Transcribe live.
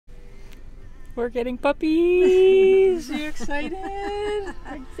We're getting puppies! You excited?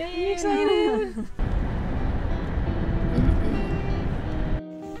 You excited?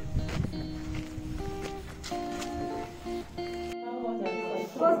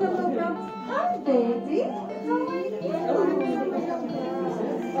 Hi, baby.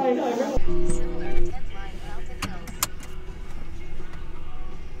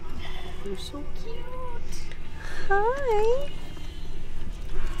 You're so cute. Hi.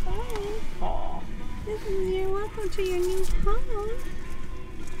 Hi. Aw. You're welcome to your new home.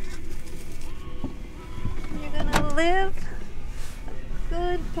 You're gonna live a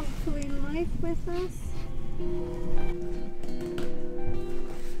good, hopefully, life with us.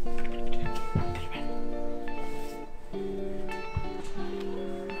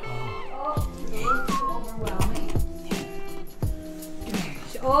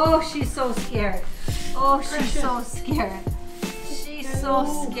 Oh, she's so scared. Oh, she's so scared. She's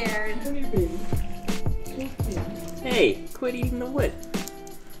so scared. Hey, quit eating the wood.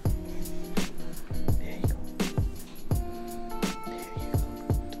 There you go. There you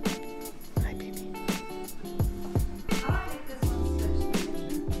go. Hi, baby.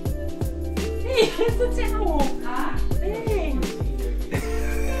 Hey, it's a towel. Hey.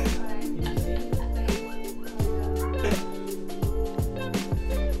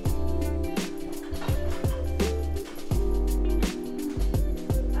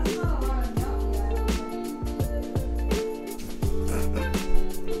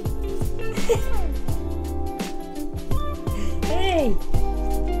 Hey!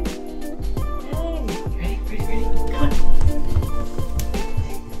 Hey! Ready? Come on!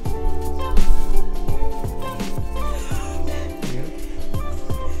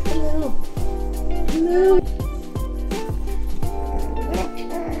 Hello! Hello!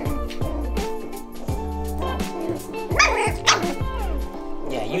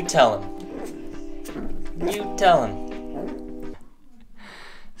 Yeah, you tell him. You tell him.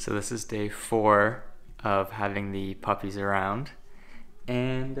 So this is day 4 of having the puppies around,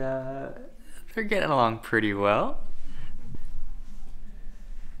 and they're getting along pretty well.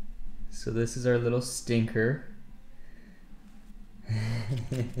 So this is our little stinker.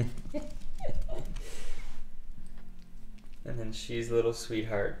 And then she's a little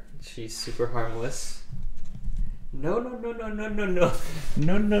sweetheart. She's super harmless. No. No.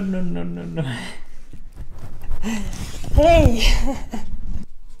 Hey!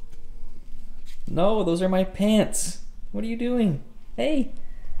 No, those are my pants. What are you doing? Hey,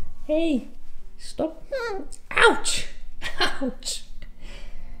 stop. Ouch! Ouch!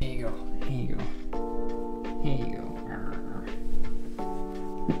 Here you go.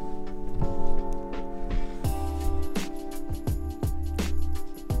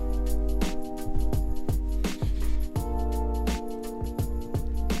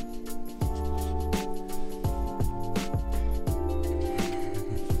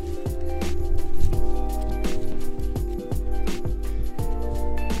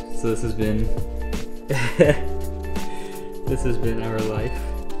 So this has been our life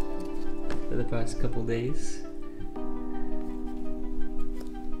for the past couple days.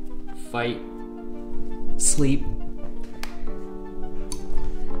 Fight, sleep,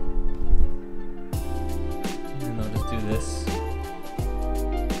 and I'll just do this.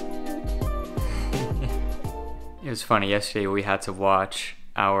 It was funny, yesterday we had to watch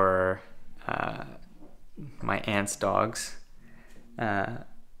our my aunt's dogs,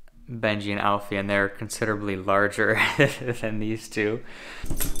 Benji and Alfie, and they're considerably larger than these two.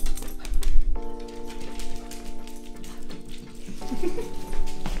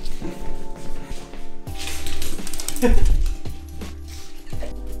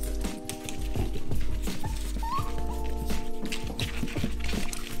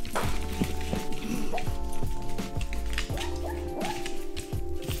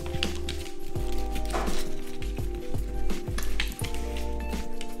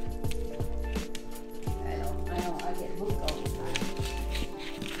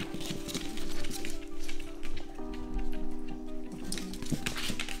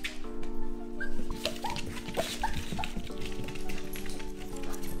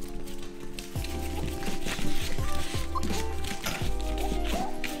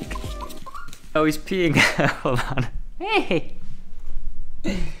 Oh, he's peeing. Hold on. Hey!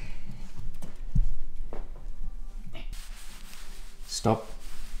 Stop.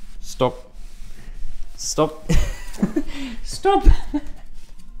 Stop. Stop. Stop!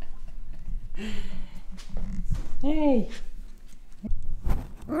 Hey!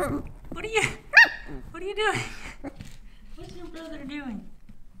 What are you doing? What's your brother doing?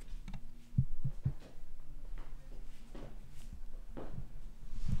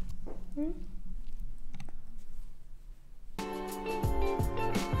 Hmm?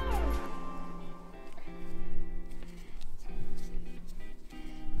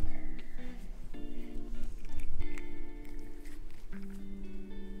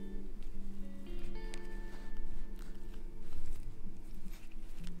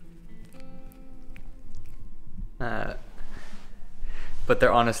 But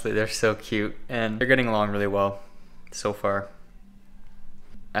they're so cute, and they're getting along really well so far.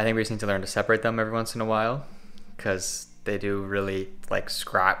 I think we just need to learn to separate them every once in a while, because they do really like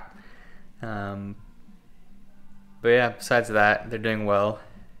scrap. But yeah, besides that, they're doing well.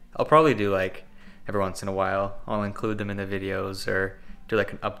 I'll probably do like every once in a while, I'll include them in the videos or do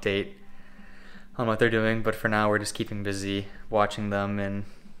like an update on what they're doing. But for now, we're just keeping busy watching them and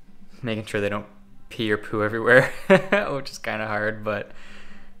making sure they don't pee or poo everywhere, which is kind of hard, but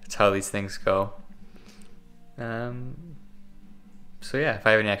that's how these things go. So yeah, if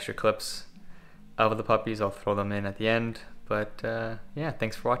I have any extra clips of the puppies, I'll throw them in at the end. But yeah,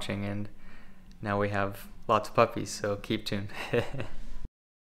 thanks for watching, and now we have lots of puppies, so keep tuned.